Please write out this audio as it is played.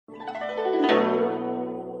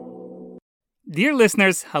Dear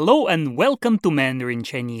listeners, hello and welcome to Mandarin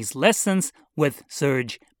Chinese Lessons with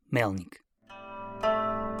Serge Melnik.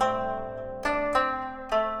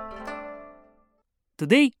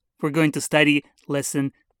 Today, we're going to study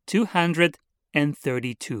lesson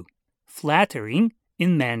 232, Flattering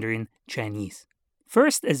in Mandarin Chinese.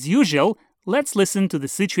 First, as usual, let's listen to the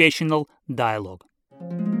situational dialogue.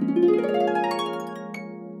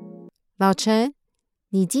 老陈，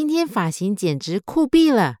你今天发型简直酷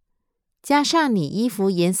毙了，加上你衣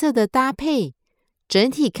服颜色的搭配，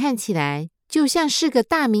整体看起来就像是个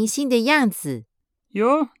大明星的样子。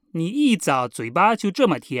哟，你一早嘴巴就这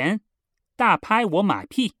么甜，大拍我马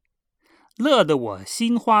屁，乐得我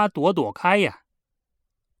心花朵朵开呀。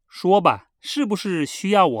说吧，是不是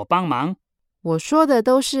需要我帮忙？我说的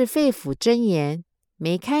都是肺腑真言，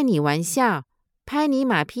没开你玩笑，拍你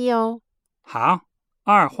马屁哦。好，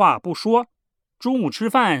二话不说，中午吃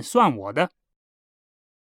饭算我的。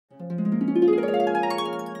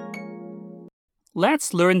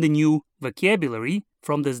Let's learn the new vocabulary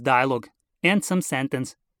from this dialogue and some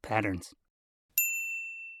sentence patterns.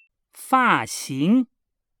 发型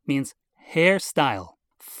means hairstyle.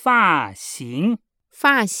 发型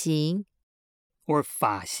发型 or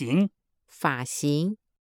发型发型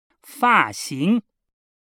发型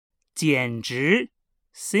简直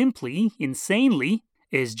simply, insanely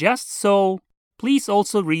is just so. Please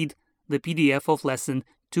also read the PDF of lesson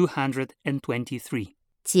 223.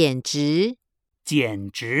 简直简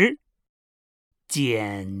直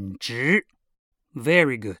简直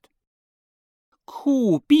Very good.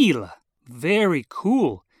 酷毙了 Very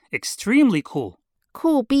cool. Extremely cool.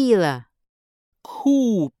 酷毙了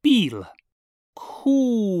酷毙了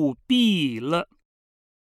酷毙了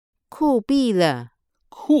酷毙了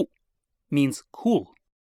酷 means cool.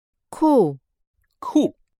 酷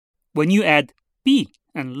Cool. When you add b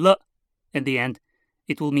and l at the end,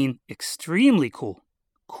 it will mean extremely cool.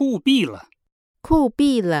 酷毙了。酷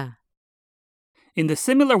毙了 In the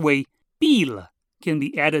similar way, 毙了 can be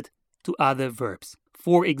added to other verbs.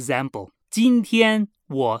 For example, 今天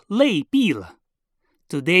我累毙了。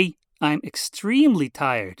Today, I'm extremely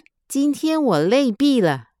tired. 今天我累毙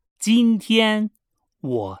了今天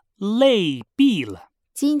我累毙了。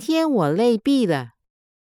今天我累毙了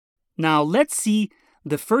Now let's see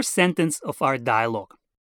the first sentence of our dialogue.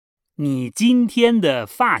 你今天的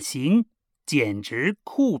发型简直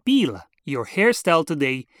酷毙了。Your hairstyle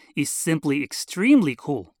today is simply extremely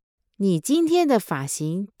cool. 你今天的发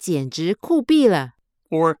型简直酷毙了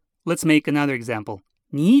Or let's make another example.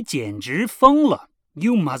 你简直疯了。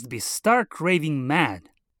You must be stark raving mad.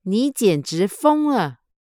 你简直疯了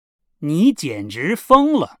你简直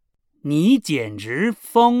疯了。你简直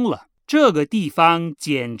疯了。这个地方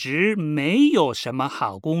简直没有什么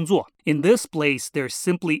好工作。In this place, there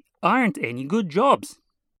simply aren't any good jobs.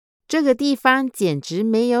 这个地方简直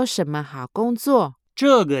没有什么好工作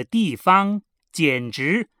这个地方简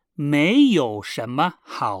直没有什么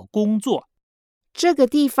好工作。这个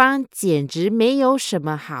地方简直没有什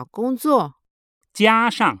么好工作加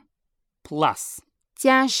上 plus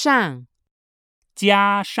加上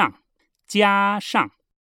加上加上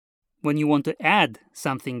When you want to add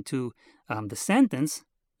something to the sentence,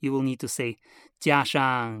 you will need to say 加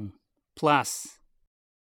上 plus.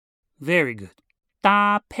 Very good.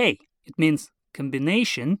 搭配 it means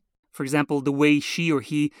combination. For example, the way she or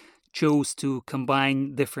he chose to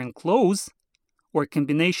combine different clothes or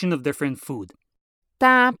combination of different food.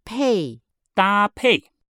 搭配搭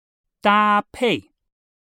配搭配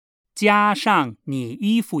加上你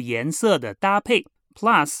衣服颜色的搭配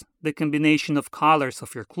plus the combination of colors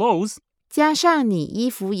of your clothes 加上你衣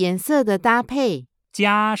服颜色的搭配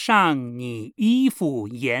加上你衣服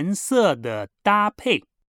颜色的搭配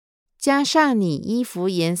加上你衣服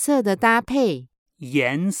颜色的搭配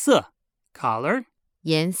颜色 color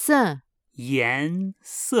颜色颜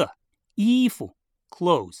色衣服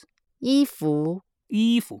clothes 衣服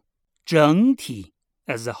衣服整体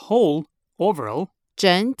as a whole overall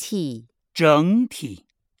整体整体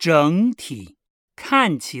整体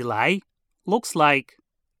看起来 looks like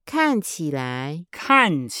看起来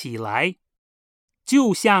看起来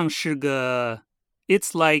就像是个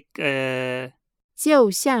it's like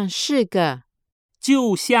就像是个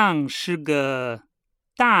就像是个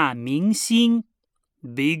大明星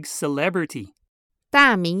big celebrity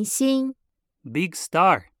大明星 big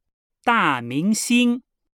star 大明星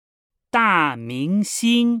大明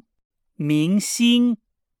星明星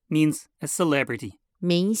means a celebrity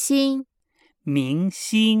明星明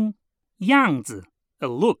星样子 a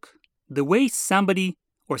look the way somebody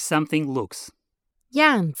or something looks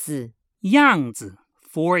样子样子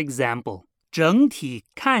for example 整体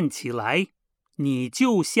看起来你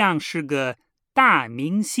就像是个大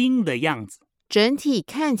明星的样子。整体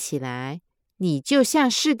看起来，你就像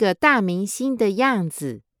是个大明星的样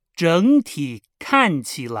子。整体看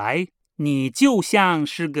起来，你就像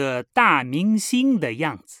是个大明星的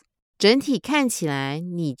样子。整体看起来，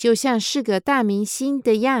你就像是个大明星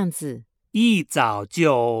的样子。一早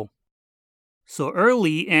就 so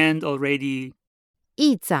early and already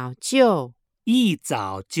一早就一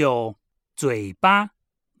早就嘴巴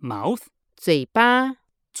mouth 嘴巴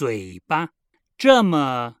嘴巴这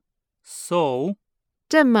么 so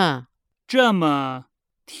这么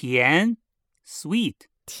甜 sweet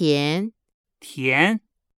甜。甜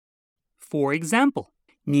For example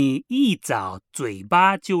你一早嘴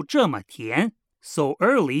巴就这么甜 So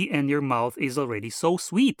early and your mouth is already so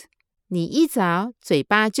sweet 你一早嘴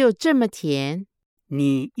巴就这么甜。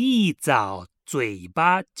你一早嘴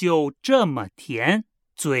巴就这么甜，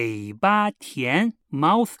嘴巴甜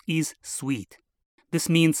mouth is sweet. This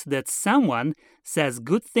means that someone says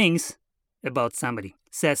good things about somebody,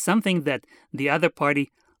 says something that the other party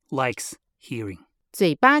likes hearing.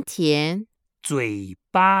 嘴巴甜，嘴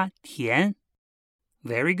巴甜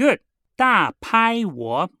Very good. 大拍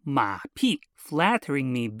我马屁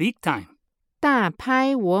flattering me big time. 大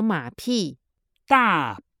拍我马屁。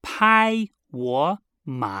大拍我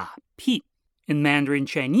马屁 In Mandarin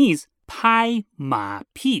Chinese, 拍马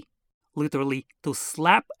屁 literally to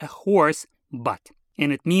slap a horse butt,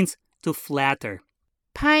 and it means to flatter.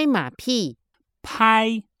 拍马屁，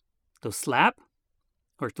拍 to slap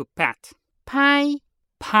or to pat. 拍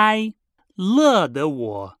拍乐的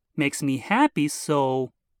我 makes me happy,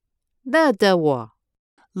 so 乐的我，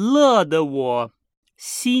乐的我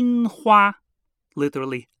心花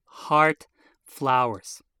literally heart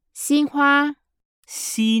flowers. 心花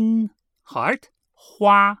心 heart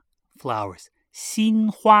花 flowers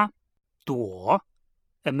心花朵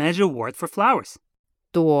a measure word for flowers.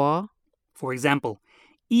 朵， For example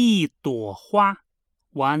一朵花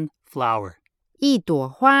one flower. 一朵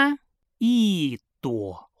花，一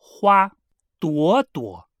朵花朵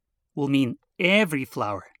朵 will mean every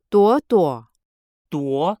flower. 朵朵，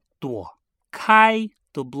朵朵开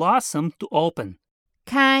to blossom to open.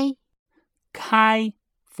 开开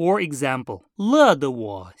For example 乐得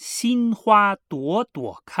我心花朵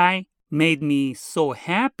朵开 made me so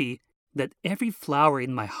happy that every flower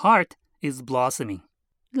in my heart is blossoming.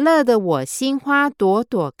 乐得我心花朵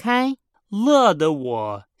朵开。乐得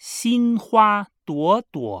我心花朵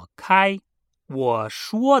朵开我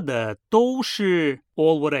说的都是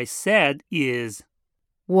All what I said is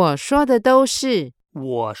我说的都是，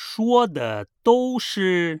我说的都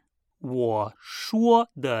是我说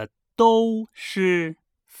的都是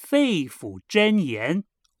肺腑真言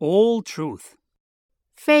All truth.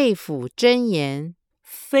 肺腑真言。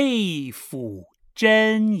肺腑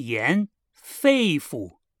真言肺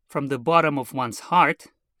腑 from the bottom of one's heart.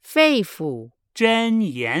 肺腑真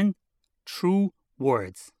言 true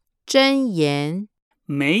words. 真言，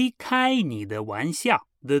没开你的玩笑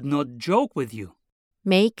did not joke with you.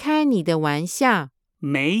 没开你的玩笑。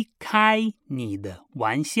没开你的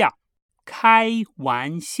玩笑开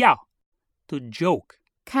玩笑 to joke.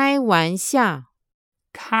 开玩笑，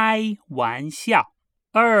开玩笑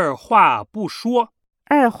二话不说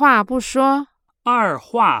二话不说，二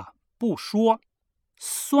话不说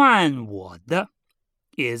算我的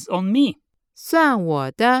is on me. 算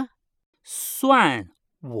我的，算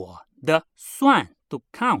我的算 to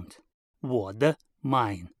count 我的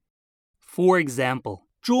mine. For example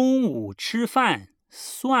中午吃饭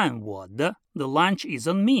算我的 the lunch is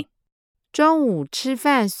on me. 中午吃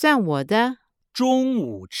饭算我的。中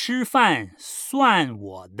午吃饭算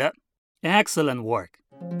我的 Excellent work.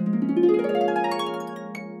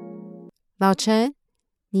 老陈，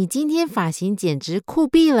你今天发型简直酷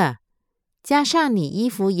毙了，加上你衣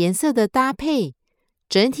服颜色的搭配，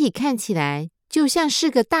整体看起来就像是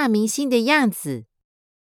个大明星的样子。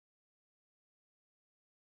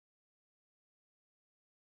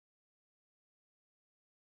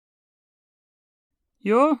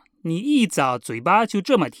哟，你一早嘴巴就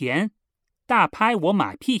这么甜，大拍我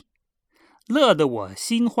马屁，乐得我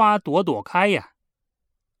心花朵朵开呀。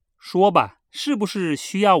说吧，是不是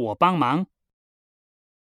需要我帮忙？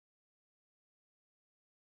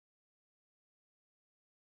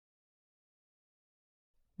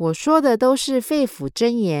我说的都是肺腑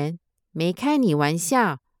真言，没开你玩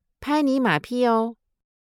笑，拍你马屁哦。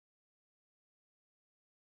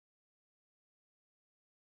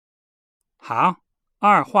好，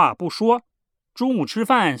二话不说，中午吃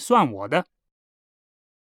饭算我的。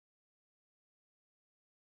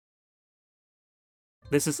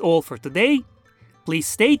This is all for today. Please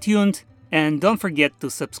stay tuned and don't forget to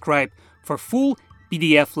subscribe for full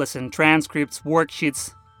PDF lesson transcripts,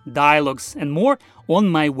 worksheets, dialogues, and more on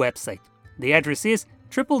my website. The address is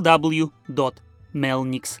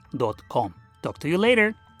www.melnix.com. Talk to you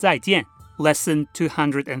later. 再见. Lesson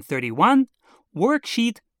 231,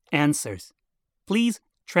 Worksheet Answers. Please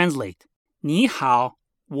translate. 你好，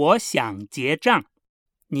我想结账。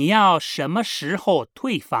你要什么时候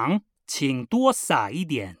退房？请多撒一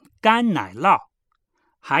点干奶酪，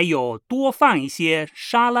还有多放一些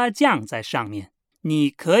沙拉酱在上面。你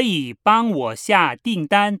可以帮我下订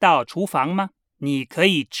单到厨房吗？你可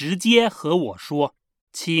以直接和我说。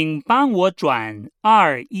请帮我转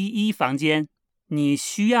211房间。你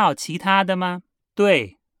需要其他的吗？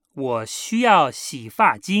对，我需要洗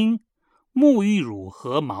发精、沐浴乳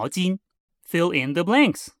和毛巾。Fill in the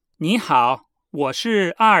blanks. 你好，我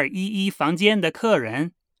是211房间的客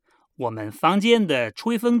人。我们房间的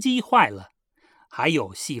吹风机坏了，还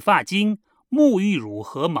有洗发精、沐浴乳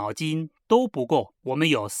和毛巾都不够，我们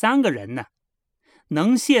有3个人呢。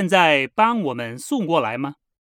能现在帮我们送过来吗？